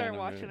then I started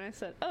watching and I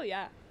said, oh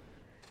yeah.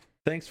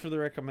 Thanks for the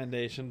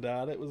recommendation,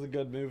 Dad. It was a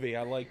good movie.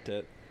 I liked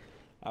it.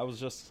 I was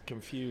just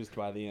confused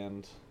by the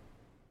end.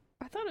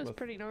 I thought it was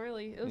pretty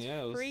gnarly. It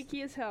was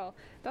freaky as hell.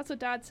 That's what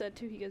Dad said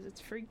too. He goes,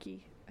 it's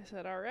freaky. I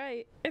said, all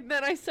right. And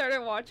then I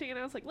started watching and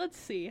I was like, let's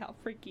see how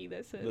freaky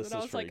this is. And I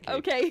was like,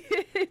 okay,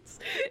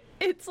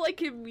 it's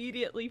like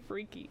immediately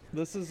freaky.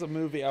 This is a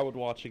movie I would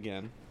watch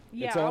again.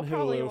 Yeah, it's on I'll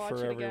probably Hulu watch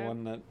for it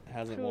everyone that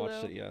hasn't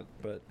watched it yet.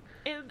 But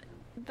and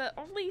the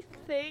only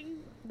thing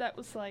that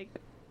was like,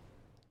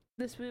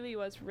 this movie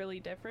was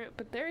really different,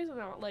 but there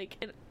isn't like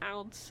an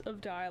ounce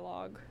of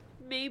dialogue.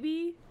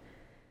 Maybe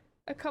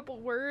a couple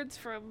words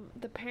from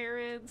the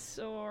parents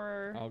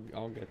or...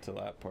 I'll get to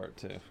that part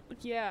too.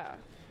 Yeah.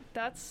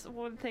 That's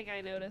one thing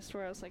I noticed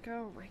where I was like,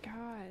 oh my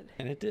god.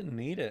 And it didn't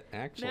need it,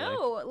 actually.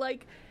 No,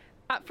 like,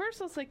 at first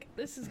I was like,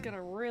 this is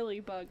gonna really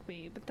bug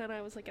me. But then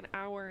I was like an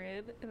hour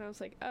in, and I was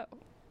like, oh.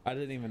 I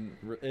didn't even...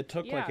 It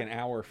took like an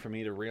hour for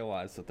me to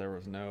realize that there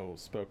was no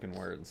spoken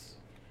words.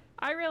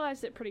 I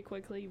realized it pretty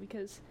quickly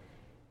because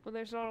when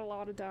there's not a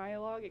lot of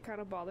dialogue, it kind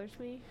of bothers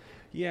me.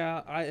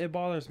 Yeah, it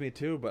bothers me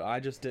too, but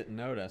I just didn't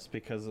notice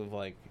because of,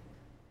 like...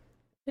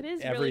 It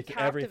is really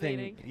captivating.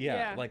 Everything,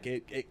 yeah, like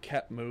it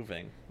kept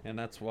moving, and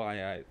that's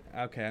why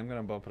I'm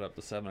gonna bump it up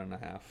to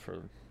 7.5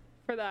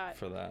 for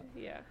that.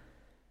 Yeah.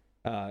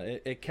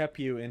 It kept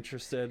you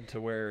interested to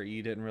where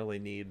you didn't really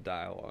need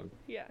dialogue.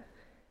 Yeah.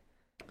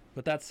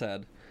 But that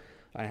said,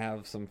 I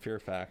have some fear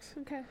facts.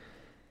 Okay.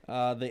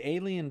 The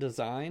alien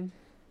design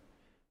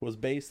was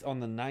based on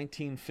the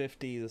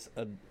 1950s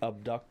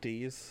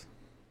abductees,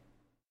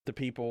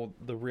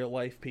 the real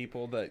life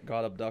people that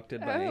got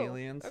abducted by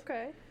aliens.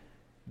 Okay.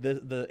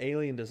 the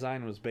alien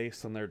design was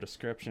based on their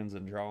descriptions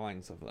and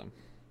drawings of them.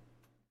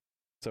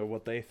 So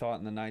what they thought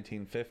in the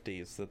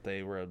 1950s that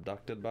they were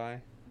abducted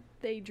by,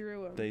 They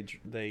drew him.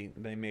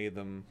 they made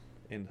them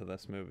into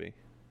this movie.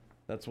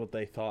 That's what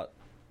they thought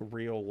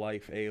real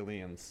life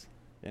aliens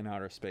in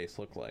outer space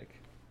look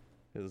like,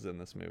 is in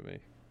this movie.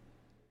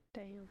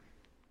 Damn.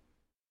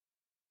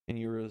 And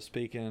you were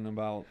speaking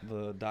about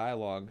the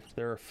dialogue.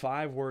 There are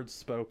 5 words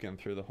spoken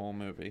through the whole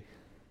movie.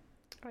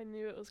 I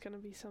knew it was gonna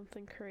be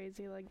something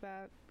crazy like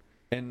that.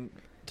 And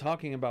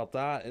talking about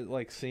that, it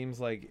like seems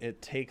like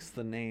it takes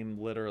the name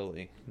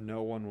literally.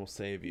 No one will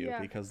save you,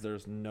 Yeah. because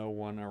there's no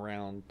one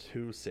around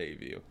to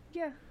save you.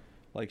 Yeah.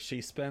 Like,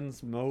 she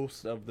spends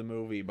most of the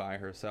movie by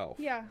herself.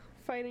 Yeah.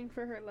 Fighting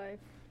for her life,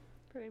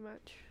 pretty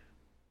much.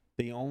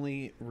 The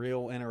only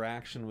real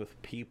interaction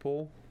with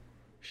people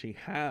she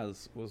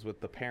has was with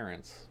the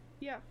parents.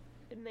 Yeah.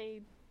 And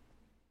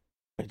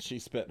And she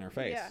spit in her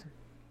face. Yeah.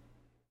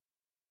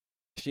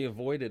 She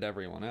avoided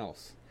everyone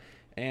else.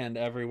 And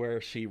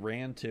everywhere she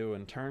ran to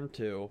and turned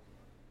to,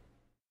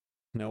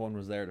 no one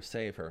was there to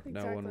save her.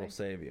 No one will Exactly.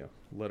 save you.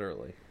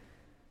 Literally.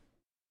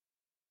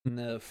 And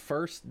the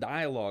first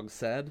dialogue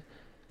said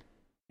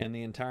in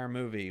the entire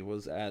movie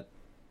was at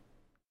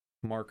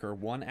marker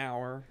 1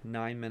 hour,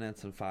 9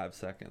 minutes, and 5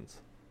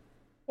 seconds.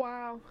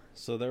 Wow.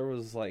 So there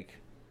was like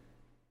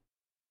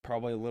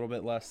probably a little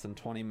bit less than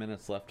 20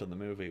 minutes left of the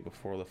movie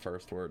before the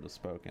first word was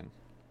spoken.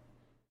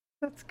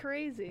 That's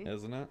crazy.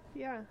 Isn't it?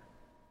 Yeah.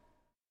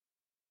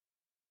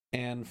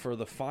 And for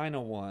the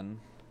final one,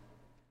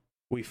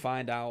 we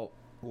find out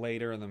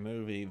later in the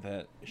movie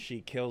that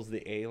she kills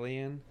the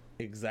alien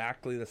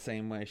exactly the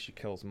same way she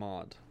kills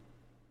Maud.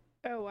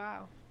 Oh,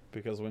 wow.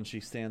 Because when she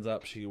stands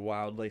up, she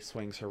wildly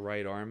swings her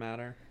right arm at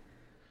her.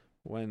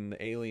 When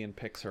the alien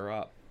picks her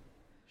up,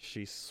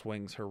 she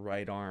swings her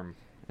right arm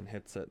and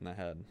hits it in the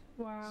head.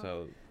 Wow.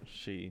 So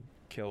she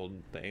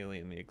killed the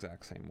alien the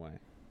exact same way.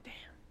 Damn.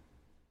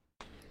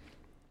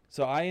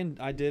 So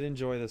I did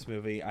enjoy this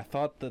movie. I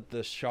thought that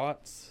the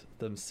shots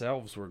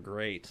themselves were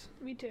great.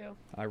 Me too.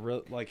 I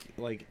really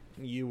like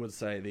you would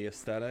say the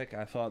aesthetic.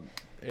 I thought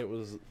it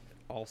was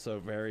also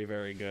very,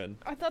 very good.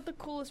 I thought the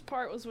coolest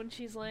part was when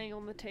she's laying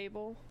on the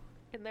table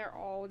and they're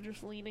all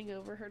just leaning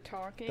over her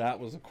talking. That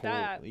was a cool.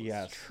 That was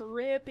yes.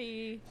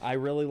 trippy. I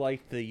really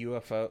liked the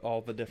UFO,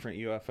 all the different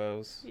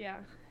UFOs. Yeah.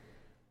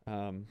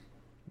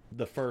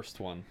 The first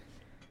one,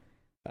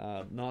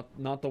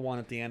 not the one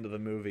at the end of the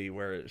movie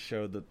where it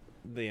showed that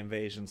the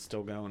invasion's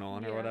still going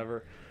on or Yeah.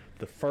 whatever.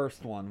 The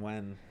first one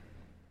when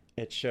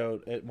it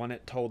showed it, when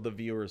it told the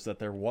viewers that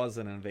there was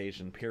an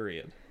invasion.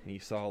 Period. You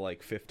saw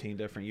like 15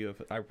 different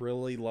UFOs. I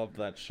really loved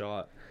that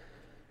shot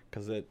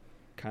because it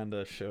kind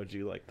of showed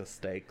you like the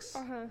stakes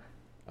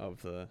of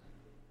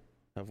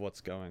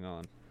what's going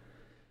on.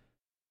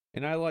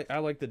 And I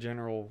like the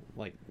general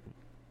like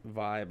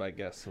vibe, I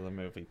guess, of the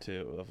movie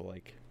too, of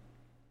like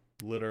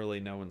literally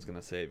no one's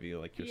gonna save you,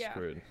 like you're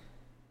screwed.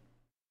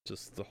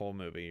 Just the whole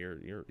movie,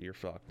 you're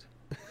fucked.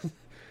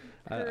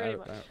 I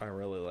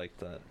really liked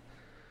that.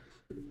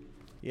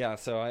 Yeah,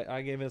 so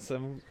I gave it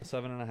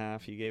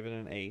 7.5. You gave it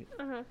an 8.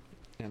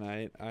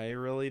 And I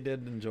really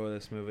did enjoy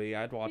this movie.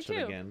 I'd watch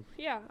it again.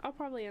 Yeah, I'll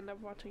probably end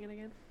up watching it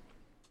again.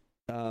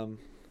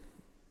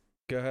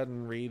 Go ahead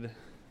and read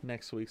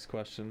next week's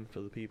question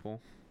for the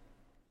people.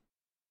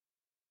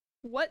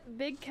 What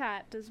big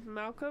cat does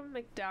Malcolm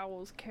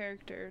McDowell's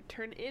character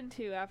turn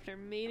into after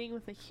mating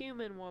with a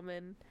human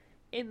woman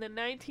in the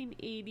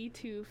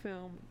 1982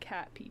 film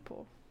Cat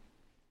People?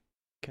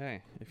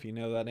 Okay, if you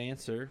know that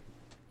answer,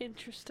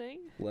 Interesting.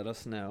 let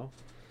us know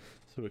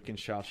so we can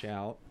shout you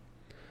out.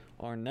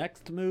 Our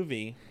next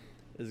movie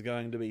is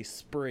going to be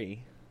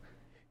Spree.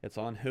 It's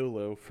on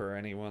Hulu for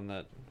anyone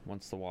that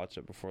wants to watch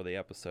it before the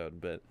episode,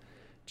 but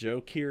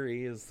Joe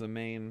Keery is the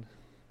main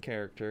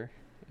character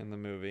in the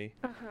movie.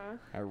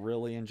 I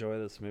really enjoy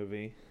this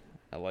movie.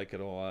 I like it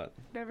a lot.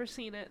 Never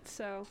seen it,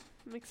 so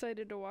I'm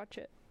excited to watch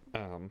it.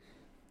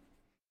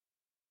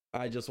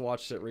 I just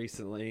watched it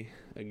recently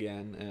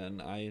again,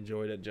 and I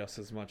enjoyed it just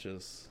as much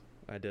as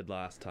I did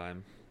last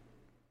time.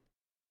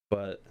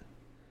 But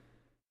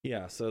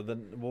yeah, so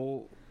then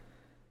we'll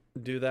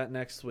do that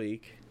next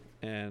week,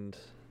 and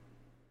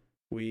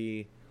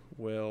we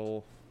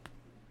will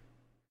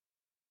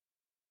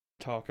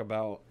talk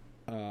about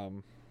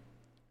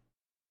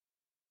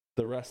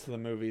the rest of the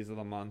movies of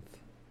the month.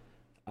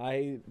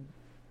 I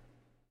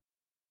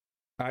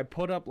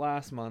put up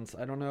last month's.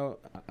 I don't know.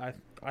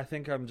 I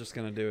think I'm just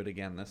gonna do it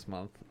again this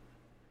month.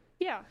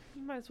 Yeah,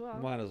 you might as well.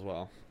 Might as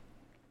well.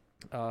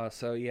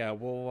 So yeah,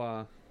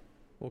 we'll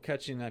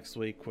catch you next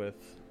week with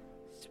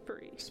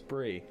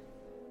Spree.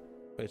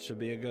 It should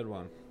be a good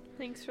one.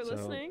 Thanks for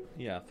listening.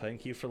 Yeah,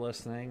 thank you for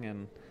listening,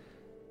 and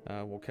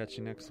we'll catch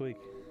you next week.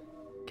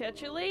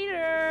 Catch you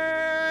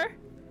later.